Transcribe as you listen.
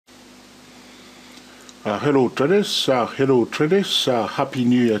Hello traders, happy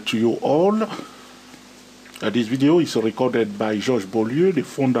new year to you all. This video is recorded by Georges Beaulieu, the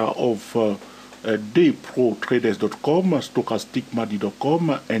founder of dayprotraders.com,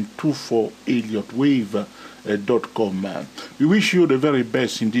 stochasticmadi.com, and 24elliotwave.com. We wish you the very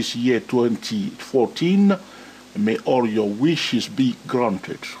best in this year 2014. May all your wishes be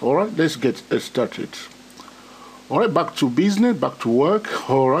granted. All right, let's get started. All right, back to business, back to work.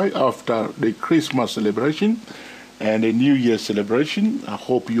 All right, after the Christmas celebration and the New Year celebration, I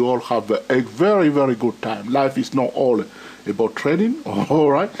hope you all have a very, very good time. Life is not all about trading.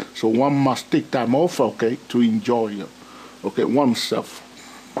 All right, so one must take time off, okay, to enjoy, okay, oneself.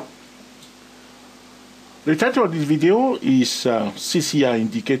 The title of this video is CCI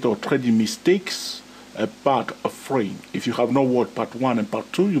Indicator Trading Mistakes, Part 3. If you have not watched Part 1 and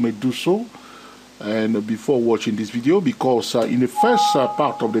Part 2, you may do so. And before watching this video, because in the first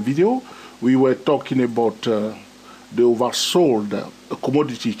part of the video we were talking about the oversold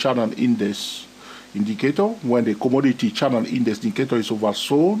commodity channel index indicator. When the commodity channel index indicator is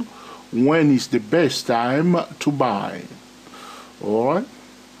oversold, when is the best time to buy? All right,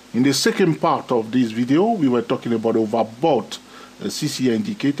 in the second part of this video we were talking about overbought CCI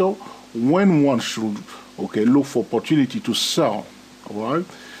indicator, when one should look for opportunity to sell. All right,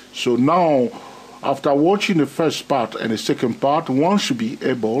 so now after watching the first part and the second part, one should be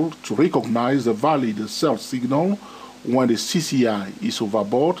able to recognize the valid sell signal when the CCI is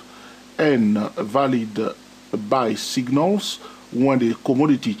overbought and valid buy signals when the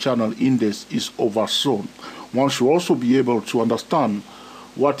commodity channel index is oversold. One should also be able to understand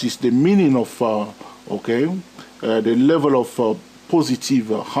what is the meaning of the level of positive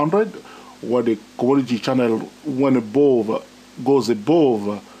 100 where the commodity channel when goes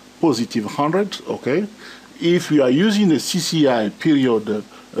above positive 100, okay. If we are using the CCI period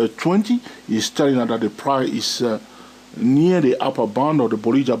 20, it's telling us that the price is near the upper bound or the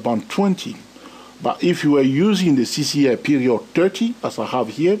Bollinger Band 20. But if you are using the CCI period 30, as I have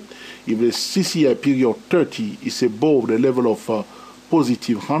here, if the CCI period 30 is above the level of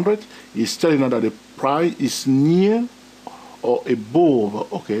positive 100, it's telling us that the price is near or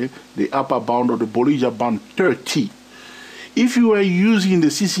above, okay, the upper bound of the Bollinger Band 30. If you are using the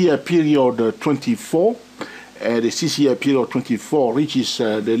CCI period 24, the CCI period 24 reaches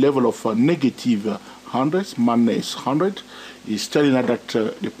the level of negative 100, minus 100, is telling us that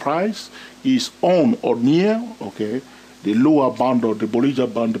the price is on or near, okay, the lower bound of the Bollinger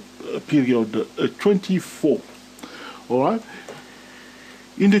Band period 24. All right.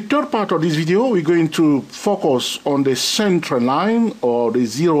 In the third part of this video, we're going to focus on the central line or the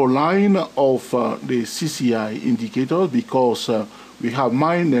zero line of the CCI indicator, because we have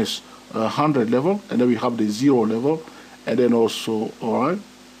minus 100 level, and then we have the 0 level, and then also, all right,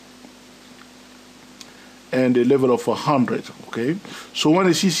 and the level of 100, okay. So when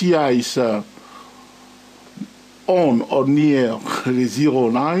the CCI is on or near the 0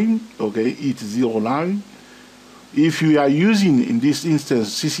 line, okay, it's 0 line. If you are using, in this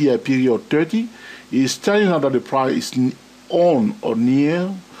instance, CCI period 30, it's telling us that the price is on or near,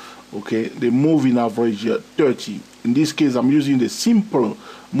 okay, the moving average 30. In this case, I'm using the simple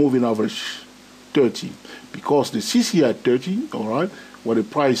moving average 30, because the CCI 30, all right, where the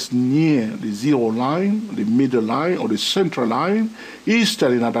price near the 0 line, the middle line, or the central line, is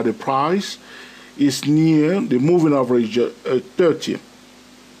telling us that the price is near the moving average 30.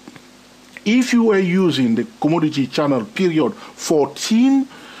 If you were using the commodity channel period 14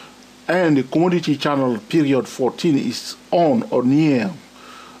 and the commodity channel period 14 is on or near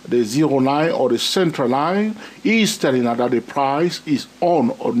the 0 line or the central line, is telling us that the price is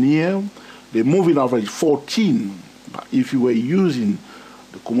on or near the moving average 14. But if you were using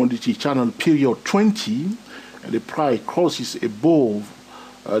the commodity channel period 20 and the price crosses above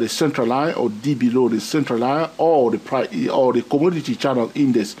the central line or D below the central line, or the price or the commodity channel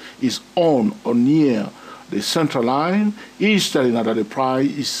index is on or near the central line, is telling us that the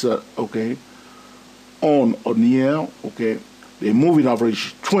price is okay, on or near, okay, the moving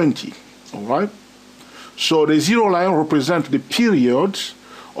average 20. All right. So the 0 line represents the period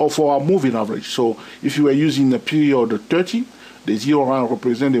of our moving average. So if you were using the period 30, the 0 line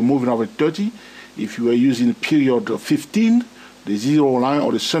represents the moving average 30. If you were using the period 15, the 0 line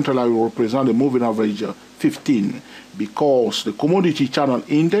or the central line will represent the moving average 15, because the commodity channel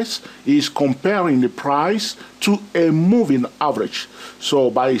index is comparing the price to a moving average. So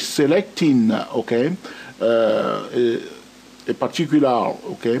by selecting a particular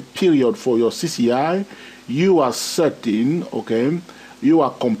period for your CCI, you are setting, you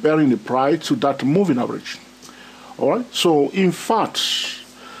are comparing the price to that moving average. All right. So in fact,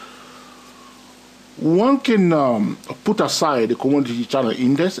 one can put aside the commodity channel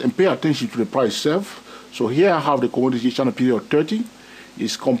index and pay attention to the price itself. So here I have the commodity channel period 30.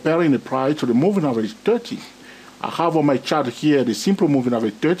 It's comparing the price to the moving average 30. I have on my chart here the simple moving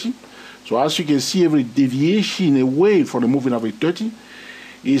average 30. So as you can see, every deviation away from the moving average 30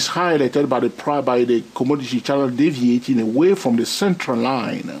 is highlighted by the commodity channel deviating away from the central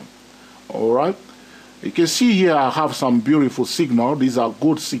line. All right. You can see here I have some beautiful signal. These are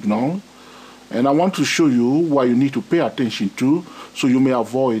good signals. And I want to show you what you need to pay attention to so you may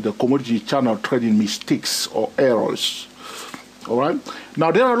avoid the commodity channel trading mistakes or errors. All right.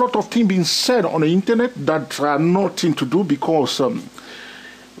 Now, there are a lot of things being said on the internet that are nothing to do, because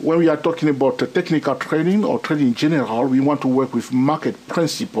when we are talking about technical trading or trading in general, we want to work with market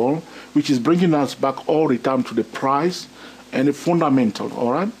principle, which is bringing us back all the time to the price and the fundamental.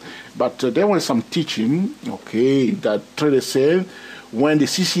 All right. But there was some teaching, okay, that traders said, when the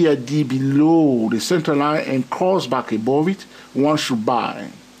CCI D below the center line and cross back above it, one should buy.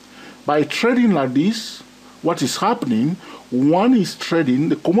 By trading like this, what is happening, one is trading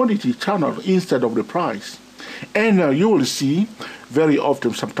the commodity channel instead of the price. And you will see very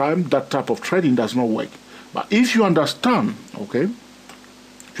often, sometimes, that type of trading does not work. But if you understand, okay,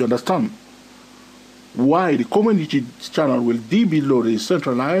 if you understand why the commodity channel will be below the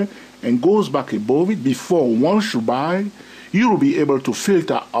central line and goes back above it before one should buy, you will be able to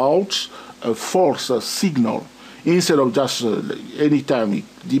filter out a false signal. Instead of just anytime it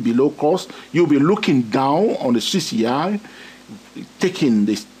dip below cross, you'll be looking down on the CCI, trading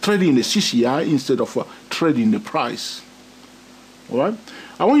the CCI instead of trading the price. All right.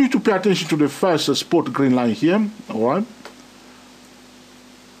 I want you to pay attention to the first spot green line here. All right.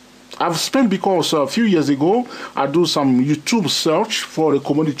 I've spent, because a few years ago I do some YouTube search for the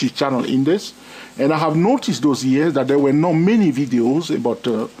commodity channel index, and I have noticed those years that there were not many videos about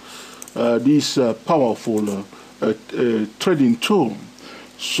this powerful trading tool.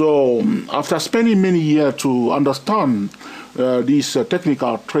 So after spending many years to understand this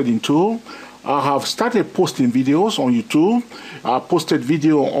technical trading tool, I have started posting videos on YouTube. I posted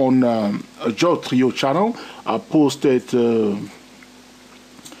video on George Trio channel. I posted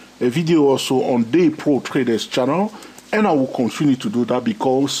a video also on Day Pro Traders channel, and I will continue to do that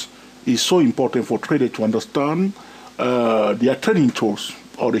because it's so important for traders to understand their trading tools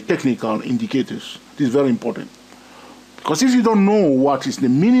or the technical indicators. This is very important, because if you don't know what is the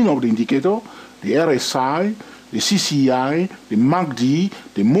meaning of the indicator, the RSI, the CCI, the MACD,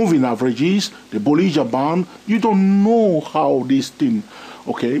 the moving averages, the Bollinger Band, you don't know how this thing,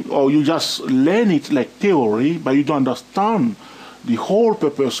 okay, or you just learn it like theory, but you don't understand the whole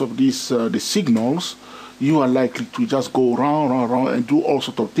purpose of these the signals. You are likely to just go round and do all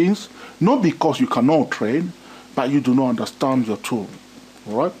sorts of things, not because you cannot trade, but you do not understand your tool.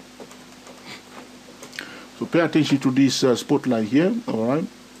 All right. So pay attention to this spotlight here. All right.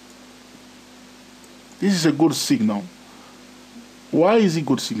 This is a good signal. Why is it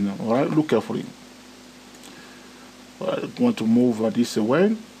good signal? All right. Look carefully. I want to move this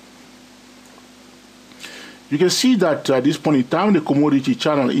away. You can see that at this point in time, the commodity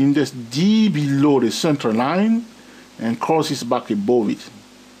channel index D below the center line and crosses back above it.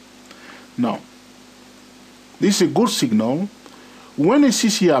 Now, this is a good signal. When the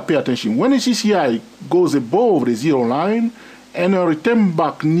CCI, pay attention, when the CCI goes above the zero line and return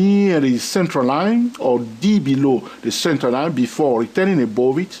back near the central line or D below the center line before returning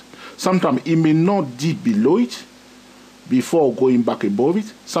above it, sometimes it may not dip below it before going back above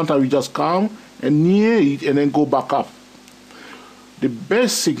it. Sometimes you just come and near it and then go back up. The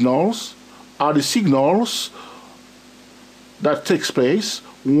best signals are the signals that takes place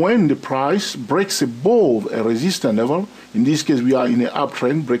when the price breaks above a resistance level. In this case, we are in an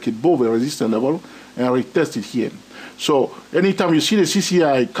uptrend, break above a resistance level and retest it here. So anytime you see the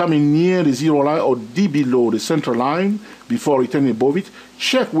CCI coming near the zero line or deep below the central line before returning above it,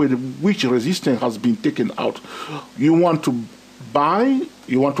 check with which resistance has been taken out. You want to buy,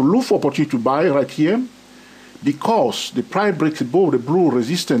 you want to look for opportunity to buy right here, because the price breaks above the blue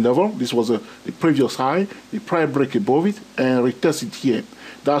resistance level. This was the previous high. The price breaks above it and retest it here.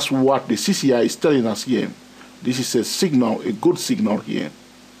 That's what the CCI is telling us here. This is a signal, a good signal here.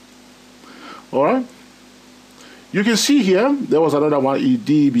 All right. You can see here there was another one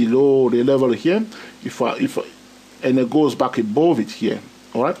ED below the level here. And it goes back above it here.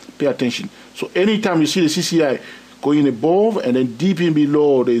 All right. Pay attention. So anytime you see the CCI going above and then dipping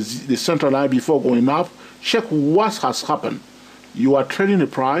below the central line before going up, check what has happened. You are trading the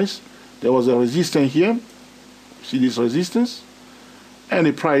price. There was a resistance here. See this resistance? And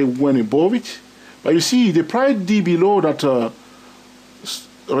the price went above it. But you see the price dipped below that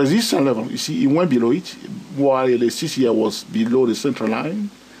resistance level, you see, it went below it while the CCI was below the central line.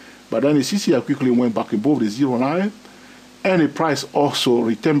 But then the CCI quickly went back above the zero line, and the price also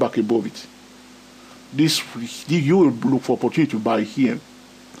returned back above it. This, you will look for opportunity to buy here.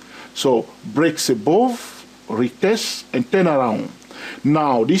 So breaks above, retest, and turn around.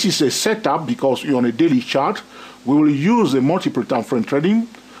 Now this is a setup because you're on a daily chart. We will use a multiple time frame trading,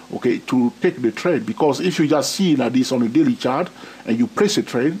 okay, to take the trade, because if you just see like this on a daily chart and you place a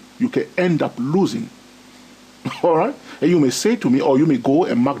trade, you can end up losing. All right, and you may say to me, or you may go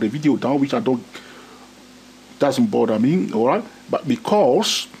and mark the video down, which doesn't bother me, all right, but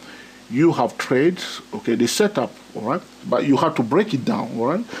because you have trades, okay, the setup, all right, but you have to break it down, all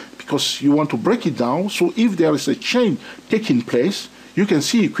right, because you want to break it down, so if there is a change taking place, you can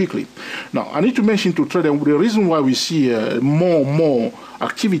see it quickly. Now, I need to mention to traders, the reason why we see more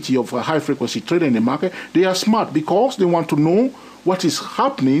activity of high frequency trading in the market, they are smart because they want to know what is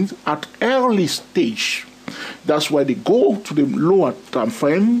happening at early stage. That's why they go to the lower time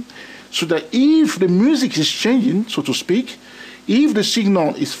frame, so that if the music is changing, so to speak, if the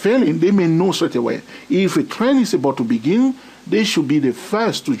signal is failing, they may know straight away. If a trend is about to begin, they should be the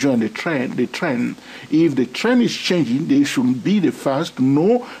first to join the trend. If the trend is changing, they should be the first to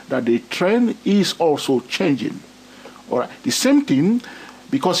know that the trend is also changing. All right. The same thing,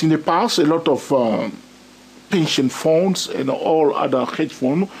 because in the past, a lot of pension funds and all other hedge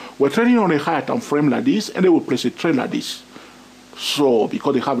funds were trading on a higher time frame like this, and they will place a trade like this. So,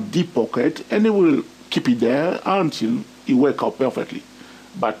 because they have a deep pocket, and they will keep it there until it works out perfectly.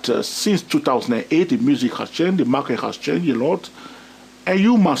 But since 2008, the music has changed, the market has changed a lot, and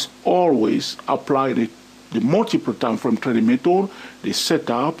you must always apply the multiple time frame trading method, the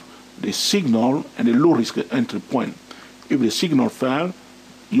setup, the signal, and the low risk entry point. If the signal fails,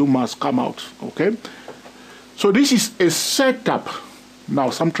 you must come out, okay? So this is a setup. Now,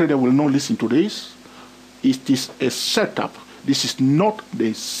 some trader will not listen to this. It is a setup. This is not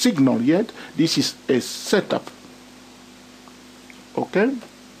the signal yet. This is a setup. Okay?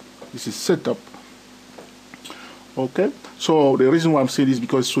 This is setup. Okay? So the reason why I'm saying this is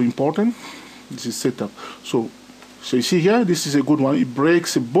because it's so important. This is setup. So you see here, this is a good one. It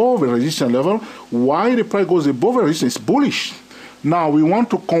breaks above a resistance level. Why the price goes above a resistance? It's bullish. Now we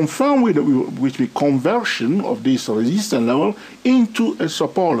want to confirm with the conversion of this resistance level into a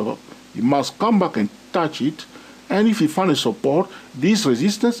support level. You must come back and touch it, and if you find a support, this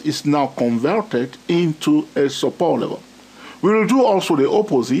resistance is now converted into a support level. We will do also the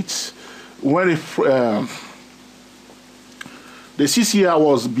opposite when the CCI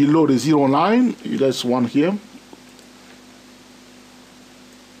was below the zero line. There's one here.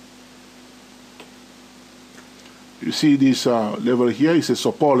 You see this level here is a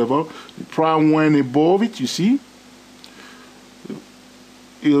support level. The price went above it, you see.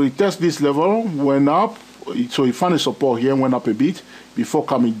 It retest this level, went up, so it found a support here, went up a bit before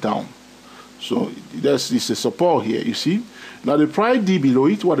coming down. So this is a support here, you see. Now the price did below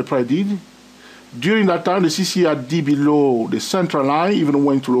it, what the price did. During that time, the CCI did below the central line, even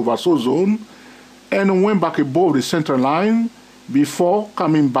went to the oversold zone, and went back above the central line before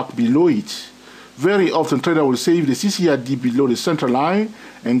coming back below it. Very often, trader will say if the CCI did below the central line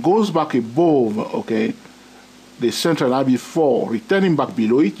and goes back above, okay, the central line before returning back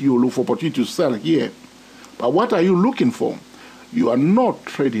below it, you will look for opportunity to sell here. But what are you looking for? You are not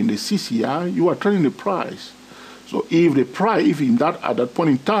trading the CCI, you are trading the price. So if the price, if in that at that point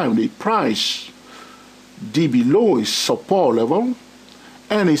in time, the price did below is support level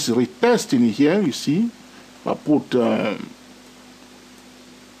and it's retesting here, you see, I put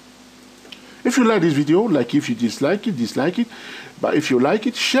if you like this video, like, if you dislike it. But if you like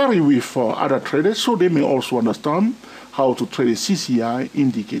it, share it with other traders so they may also understand how to trade a CCI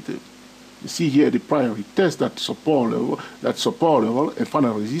indicator. You see here the price retest that support level and find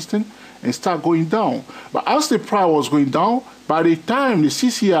a resistance and start going down. But as the price was going down, by the time the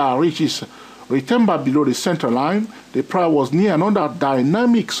CCI reaches return back below the central line, the price was near another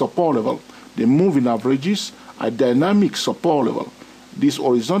dynamic support level. The moving averages a dynamic support level. This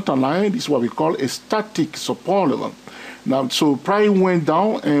horizontal line, this is what we call a static support level. Now, so price went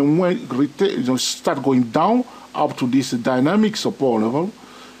down and start going down up to this dynamic support level.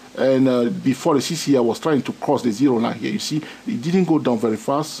 And before the CCI was trying to cross the zero line here, you see, it didn't go down very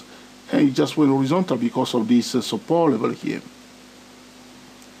fast, and it just went horizontal because of this support level here.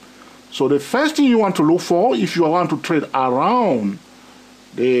 So the first thing you want to look for, if you want to trade around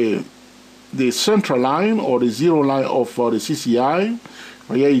the central line or the zero line of the CCI,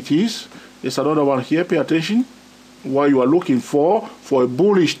 here it is. There's another one here, pay attention. What you are looking for a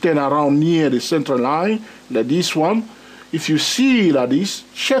bullish turnaround near the central line, like this one, if you see like this,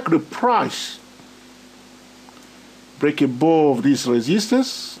 check the price. Break above this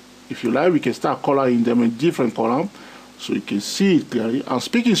resistance. If you like, we can start coloring them in different column so you can see it clearly. I'm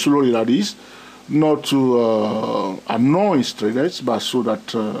speaking slowly like this, not to annoy traders, but so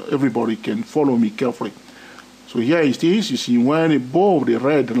that everybody can follow me carefully. So here it is. You see, when above the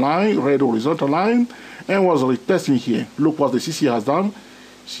red line, red horizontal line, and was retesting here. Look what the CCI has done.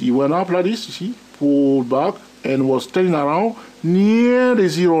 See, went up like this. You see, pulled back and was turning around near the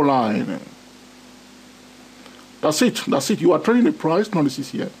zero line. That's it. That's it. You are trading the price, not the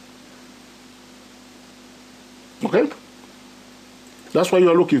CCI. Okay? That's what you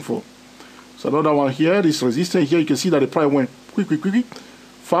are looking for. So another one here, this resistance here, you can see that the price went quick,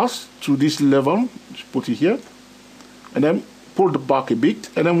 fast to this level. Just put it here. And then pulled back a bit.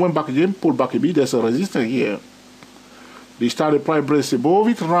 And then went back again, pulled back a bit. There's a resistance here. This time the price breaks above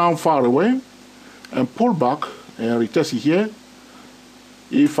it, round far away. And pull back and retest it here.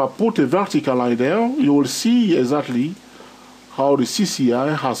 If I put a vertical line there, you will see exactly how the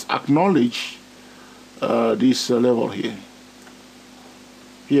CCI has acknowledged this level here.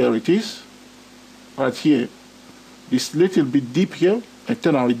 Here it is, right here. This little bit deep here, and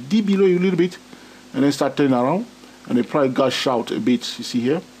turn around deep below you a little bit, and then start turning around, and the price gush out a bit, you see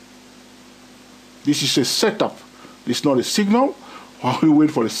here. This is a setup. This is not a signal. While we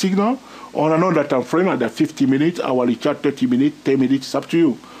wait for the signal, on another time frame, like that 50 minutes, hourly chart, 30 minutes, 10 minutes, it's up to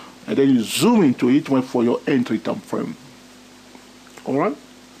you. And then you zoom into it when for your entry time frame. All right?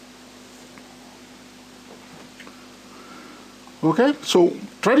 Okay, so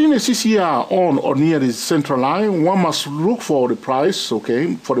trading a CCI on or near the central line, one must look for the price,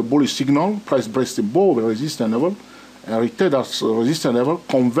 okay, for the bullish signal, price breaks above the resistance level, and return that resistance level,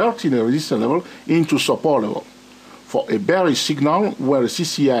 converting the resistance level into support level. For a bearish signal where the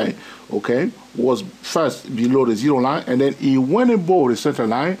CCI, okay, was first below the zero line, and then it went above the center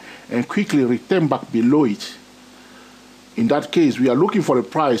line and quickly returned back below it. In that case, we are looking for the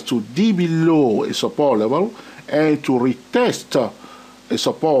price to dip below a support level and to retest a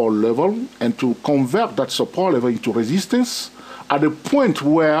support level and to convert that support level into resistance at the point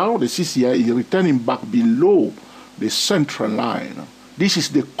where the CCI is returning back below the central line. This is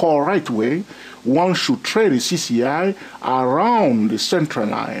the correct way one should trade the CCI around the central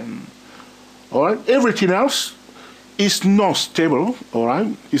line. All right, everything else is not stable. All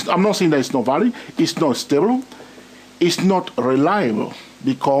right, I'm not saying that it's not valid. It's not stable. It's not reliable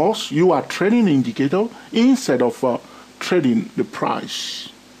because you are trading the indicator instead of trading the price.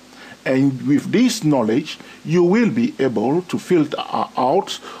 And with this knowledge, you will be able to filter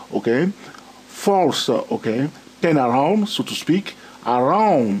out, okay, false, okay, turnaround, so to speak,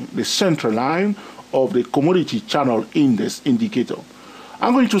 around the central line of the commodity channel index indicator.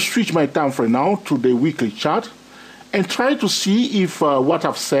 I'm going to switch my time frame now to the weekly chart and try to see if what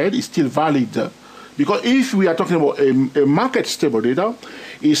I've said is still valid. Because if we are talking about a market stable data,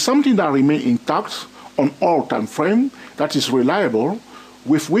 is something that remains intact on all time frame that is reliable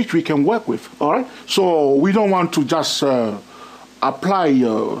with which we can work with. All right. So we don't want to just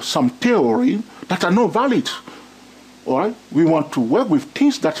apply some theory that are not valid. All right. We want to work with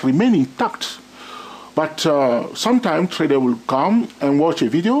things that remain intact. But sometimes traders will come and watch a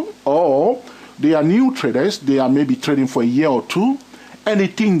video, or they are new traders. They are maybe trading for a year or two.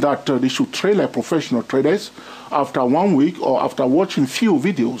 Anything that they should trade like professional traders after 1 week or after watching few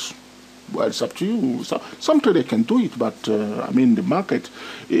videos. Well, it's up to you. So, some traders can do it, but I mean the market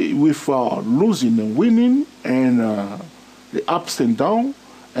with losing and winning and the ups and downs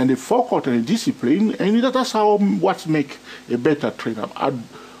and the focus and the discipline, and that's how what make a better trader.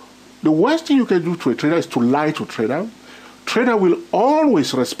 The worst thing you can do to a trader is to lie to a trader. Trader will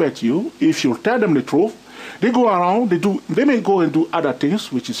always respect you if you tell them the truth. They go around, they may go and do other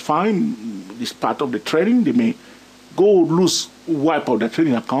things, which is fine. It's part of the trading. They may go wipe out their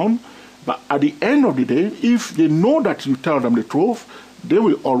trading account. But at the end of the day, if they know that you tell them the truth, they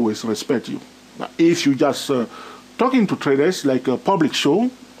will always respect you. But if you just talking to traders like a public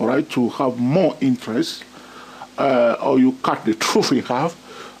show, all right, to have more interest, or you cut the truth in half,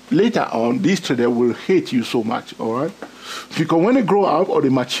 later on, these traders will hate you so much, all right? Because when they grow up or they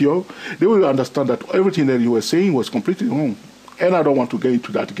mature, they will understand that everything that you were saying was completely wrong. And I don't want to get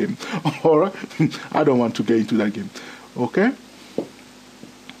into that game, all right? I don't want to get into that game, okay?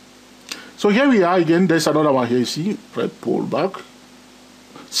 So here we are again. There's another one here, you see, right, pull back.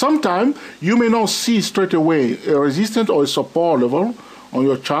 Sometimes you may not see straight away a resistance or a support level on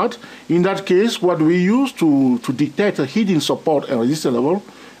your chart. In that case, what we use to detect a hidden support and resistance level,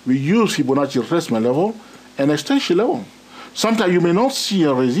 we use Fibonacci retracement level and extension level. Sometimes you may not see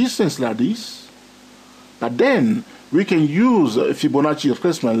a resistance like this, but then we can use Fibonacci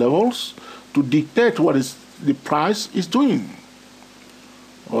retracement levels to dictate what is the price is doing.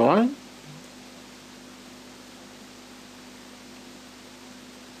 All right.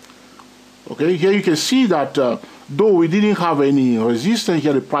 Okay, here you can see that though we didn't have any resistance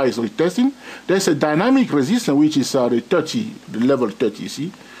here, the price retesting, there's a dynamic resistance which is the 30, the level 30, you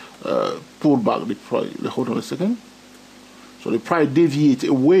see, pull back the price. Hold on a second. So the price deviates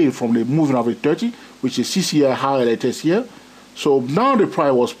away from the moving average 30, which is CCI highlighted here. So now the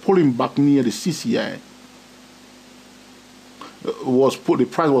price was pulling back near the CCI. The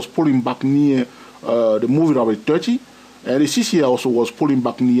price was pulling back near the moving average 30. And the CCI also was pulling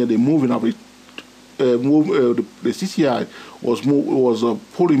back near the moving average. The CCI was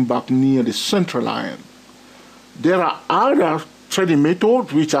pulling back near the central line. There are other trading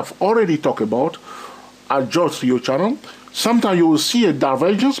methods which I've already talked about. Adjust your channel. Sometimes you will see a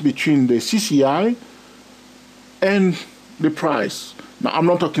divergence between the CCI and the price. Now, I'm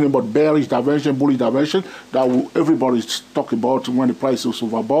not talking about bearish diversion, bullish diversion that everybody's talking about when the price is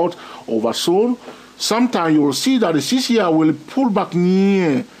overbought, oversold. Sometimes you will see that the CCI will pull back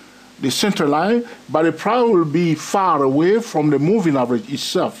near the center line, but the price will be far away from the moving average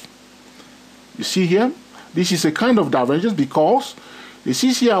itself. You see here, this is a kind of divergence because the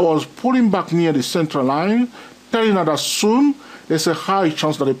CCI was pulling back near the central line, telling us that soon there's a high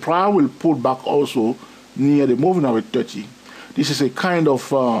chance that the price will pull back also near the moving average 30. This is a kind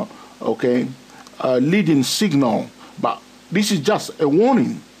of leading signal, but this is just a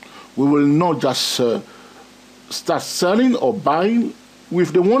warning. We will not just start selling or buying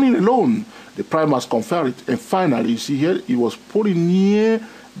with the warning alone. The price must confirm it. And finally, you see here, it was pulling near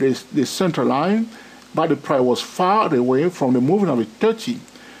the center line, but the price was far away from the moving average 30.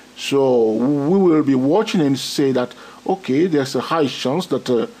 So we will be watching and say that, okay, there's a high chance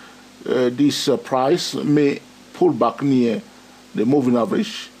that this price may pull back near the moving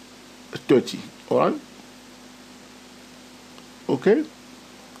average 30. All right? Okay?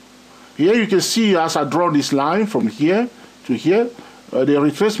 Here you can see as I draw this line from here to here, the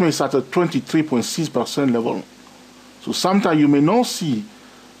retracement is at a 23.6% level. So sometimes you may not see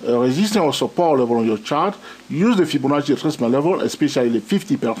a resistance or support level on your chart. Use the Fibonacci retracement level, especially the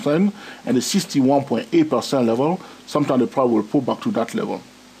 50% and the 61.8% level. Sometimes the price will pull back to that level.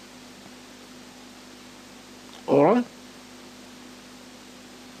 All right.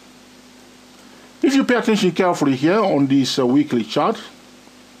 If you pay attention carefully here on this weekly chart,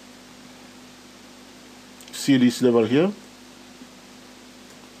 see this level here.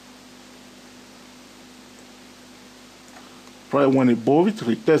 Price went above it,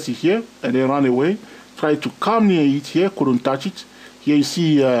 retest it here, and then ran away. Try to come near it here, couldn't touch it. Here you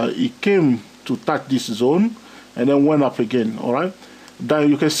see it came to touch this zone, and then went up again. All right. Then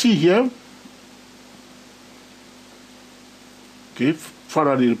you can see here. Okay,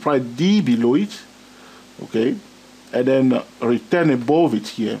 finally the price D below it. Okay, and then return above it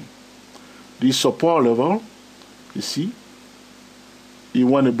here. This support level. You see, you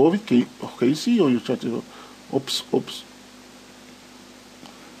went above it. Okay, you see, or you try to, oops.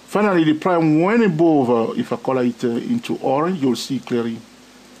 Finally, the price went above. If I color it into orange, you'll see clearly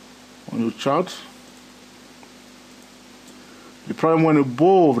on your chart. The price went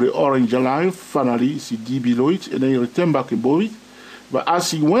above the orange line. Finally, you see D below it, and then you return back above it. But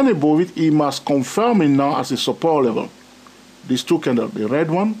as he went above it, he must confirm it now as a support level. These two candles, the red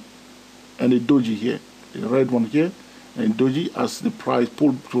one and the doji here. The red one here and doji as the price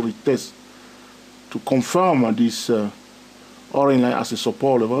pulled to retest to confirm this orange line as a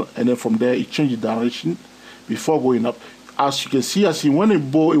support level, and then from there it changed direction before going up. As you can see, as he went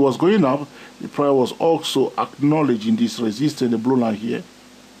above, it was going up. The price was also acknowledging this resistance, the blue line here.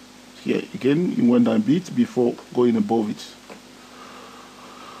 Here again, it went down a bit before going above it.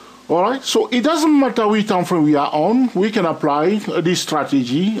 All right, so it doesn't matter which time frame we are on. We can apply this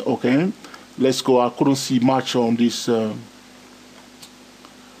strategy. Okay, let's go. I couldn't see much on this.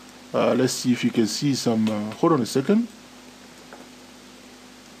 Let's see if you can see some. Hold on a second.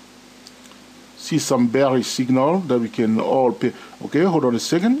 See some bearish signal that we can all pay. Okay, hold on a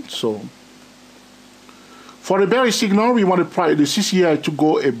second. So for the bearish signal, we want the CCI to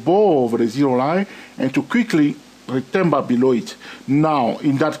go above the zero line and to quickly return back below it. Now,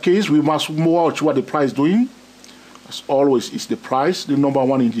 in that case, we must watch what the price is doing. As always, it's the price, the number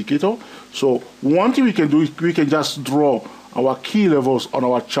one indicator. So one thing we can do is we can just draw our key levels on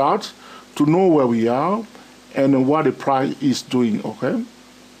our chart to know where we are and what the price is doing. Okay.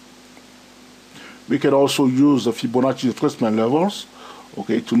 We can also use the Fibonacci retracement levels,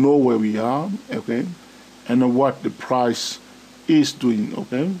 okay, to know where we are, okay, and what the price is doing,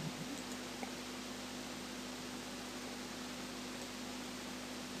 okay.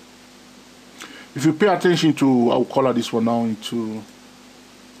 If you pay attention to, I'll color this one now into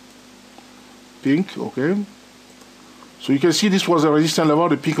pink, okay? So you can see this was a resistance level.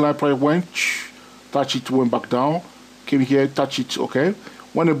 The pink line price went, touch it, went back down, came here, touch it, okay?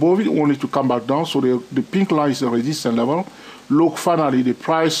 When above it, only to come back down. So the pink line is the resistance level. Look, finally, the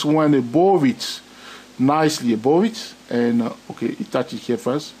price went above it, nicely above it, and okay, it touched it here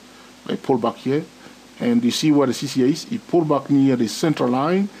first. I pull back here, and you see where the CCI is. It pulled back near the central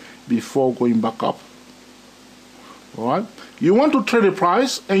line before going back up. All right. You want to trade the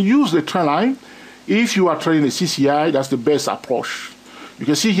price and use the trend line. If you are trading the CCI, that's the best approach. You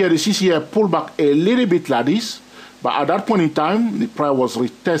can see here the CCI pulled back a little bit like this, but at that point in time, the price was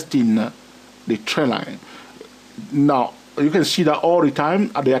retesting the trend line. Now, you can see that all the time,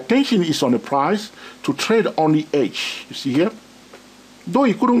 the attention is on the price to trade on the edge. You see here? Though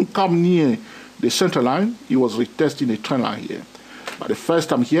he couldn't come near the center line, he was retesting the trend line here. But the first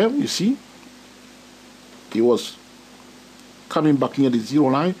time here, you see, he was coming back near the zero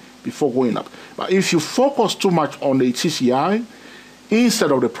line before going up. But if you focus too much on the CCI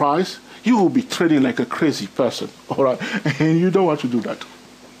instead of the price, you will be trading like a crazy person, all right? And you don't want to do that,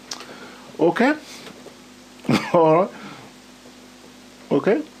 okay? All right,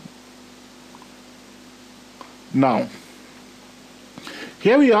 okay? Now,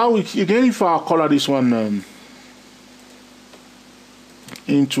 here we are, again, if I color this one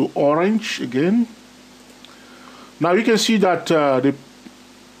into orange again. Now you can see that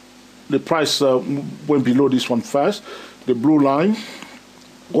the price went below this one first. The blue line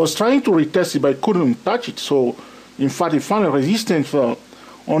was trying to retest it, but couldn't touch it. So, in fact, it found a resistance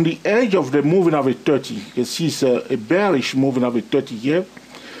on the edge of the moving average 30. You can see it's a bearish moving average 30 here.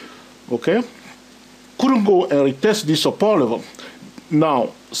 Okay? Couldn't go and retest this support level.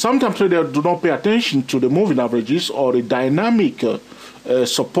 Now, sometimes traders do not pay attention to the moving averages or the dynamic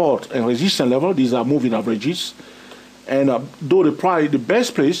support and resistance level. These are moving averages. And though the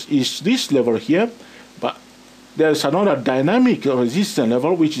best place is this level here, but there's another dynamic resistance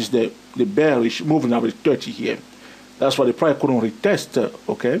level, which is the bearish moving average 30 here. That's why the price couldn't retest,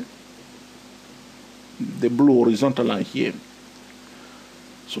 okay, the blue horizontal line here.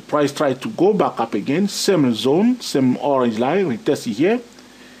 So price tried to go back up again, same zone, same orange line, retest it here.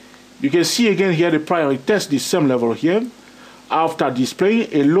 You can see again here the price retest the same level here after displaying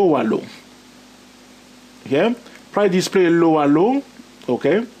a lower low. Here, price display a lower low,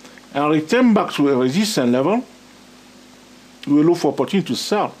 okay, and return back to a resistance level. We will look for opportunity to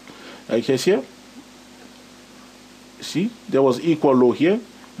sell. Like here, see, there was equal low here.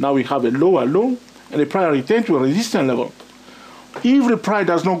 Now we have a lower low, and the price return to a resistance level. If the price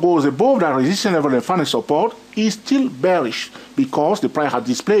does not go above that resistance level and find a support, it's still bearish because the price had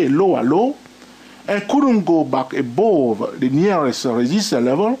displayed a lower low and couldn't go back above the nearest resistance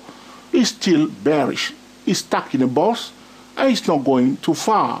level. It's still bearish. It's stuck in a box and it's not going too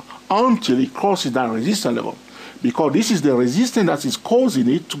far until it crosses that resistance level, because this is the resistance that is causing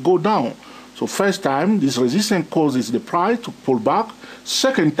it to go down. So first time, this resistance causes the price to pull back.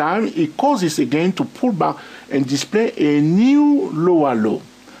 Second time, it causes again to pull back and display a new lower low.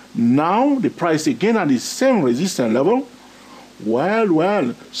 Now, the price again at the same resistance level.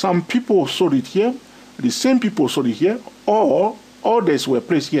 Well, some people sold it here, the same people sold it here, or orders were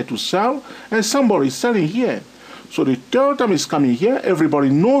placed here to sell, and somebody is selling here. So the third time is coming here, everybody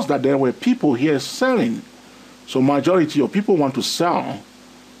knows that there were people here selling. So majority of people want to sell.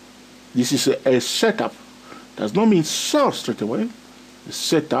 This is a setup. Does not mean sell straight away. The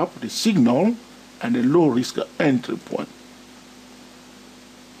setup, the signal, and the low risk entry point.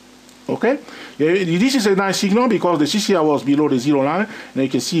 Okay? This is a nice signal because the CCI was below the zero line, and you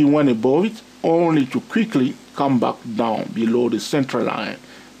can see it went above it, only to quickly come back down below the central line,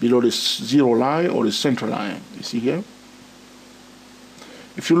 below the zero line or the central line. You see here?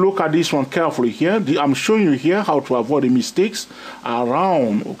 If you look at this one carefully here, I'm showing you here how to avoid the mistakes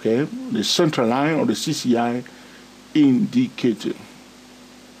around, okay, the central line or the CCI indicator.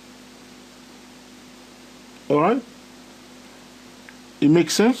 All right? It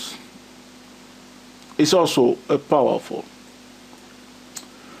makes sense? It's also powerful.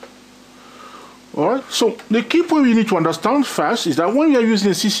 Alright, so the key point we need to understand first is that when we are using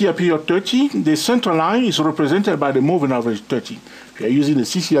the CCI period 30, the central line is represented by the moving average 30. If you are using the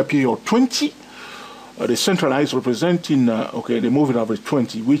CCI period 20, the central line is representing the moving average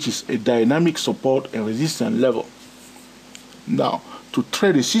 20, which is a dynamic support and resistance level. Now, to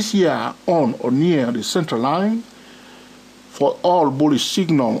trade the CCI on or near the central line, for all bullish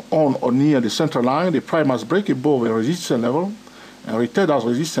signal on or near the central line, the price must break above a resistance level and return that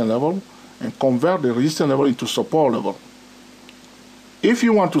resistance level and convert the resistance level into support level. If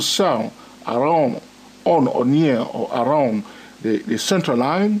you want to sell around, on or near or around the center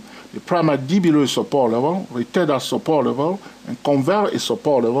line, the primary D below a support level, retard at support level, and convert a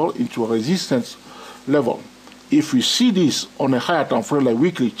support level into a resistance level. If we see this on a higher time frame like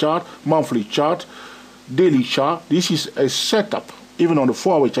weekly chart, monthly chart, daily chart, this is a setup. Even on the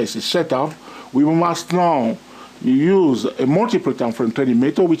 4-hour chart, it's a setup. We must now use a multiple time frame trading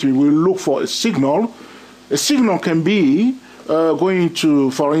method, which we will look for a signal. A signal can be going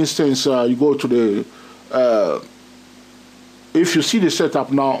to, for instance, you go to the, if you see the setup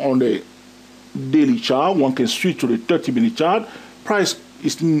now on the daily chart, one can switch to the 30-minute chart. Price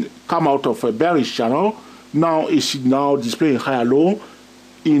is come out of a bearish channel. Now it's now displaying higher low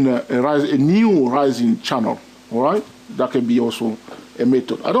in a new rising channel. All right, that can be also a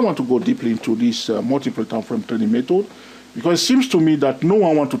method. I don't want to go deeply into this multiple time frame trading method because it seems to me that no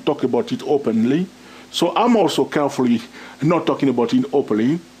one wants to talk about it openly. So I'm also carefully not talking about it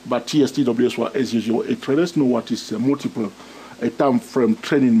openly. But TSTWS, as usual, traders know what is multiple time frame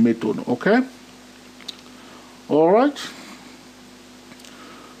trading method. Okay. All right.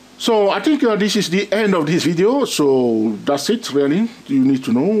 So I think this is the end of this video. So that's it, really. You need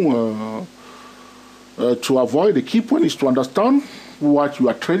to know to avoid. The key point is to understand what you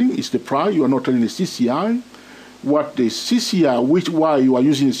are trading is the price. You are not trading the CCI. What the CCI, why you are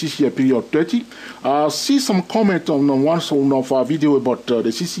using the CCI period 30. See some comment on one of our video about the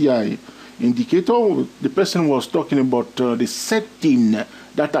CCI indicator. The person was talking about the setting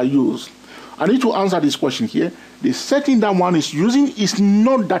that I use. I need to answer this question here. The setting that one is using is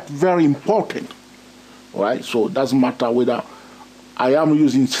not that very important. All right, so it doesn't matter whether I am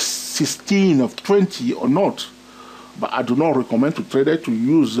using 16 of 20 or not. But I do not recommend to trader to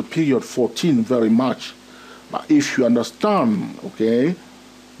use the period 14 very much. But if you understand, okay,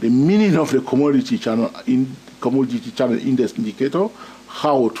 the meaning of the commodity channel index indicator,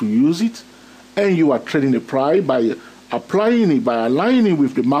 how to use it, and you are trading the price by applying it, by aligning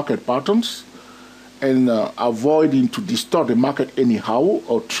with the market patterns, and avoiding to distort the market anyhow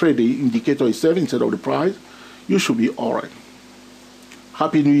or trade the indicator itself instead of the price, you should be all right.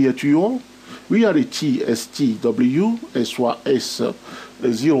 Happy New Year to you all. We are the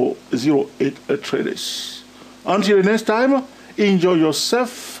TSTWS008 traders. Until the next time, enjoy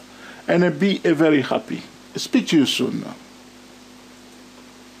yourself and be very happy. Speak to you soon.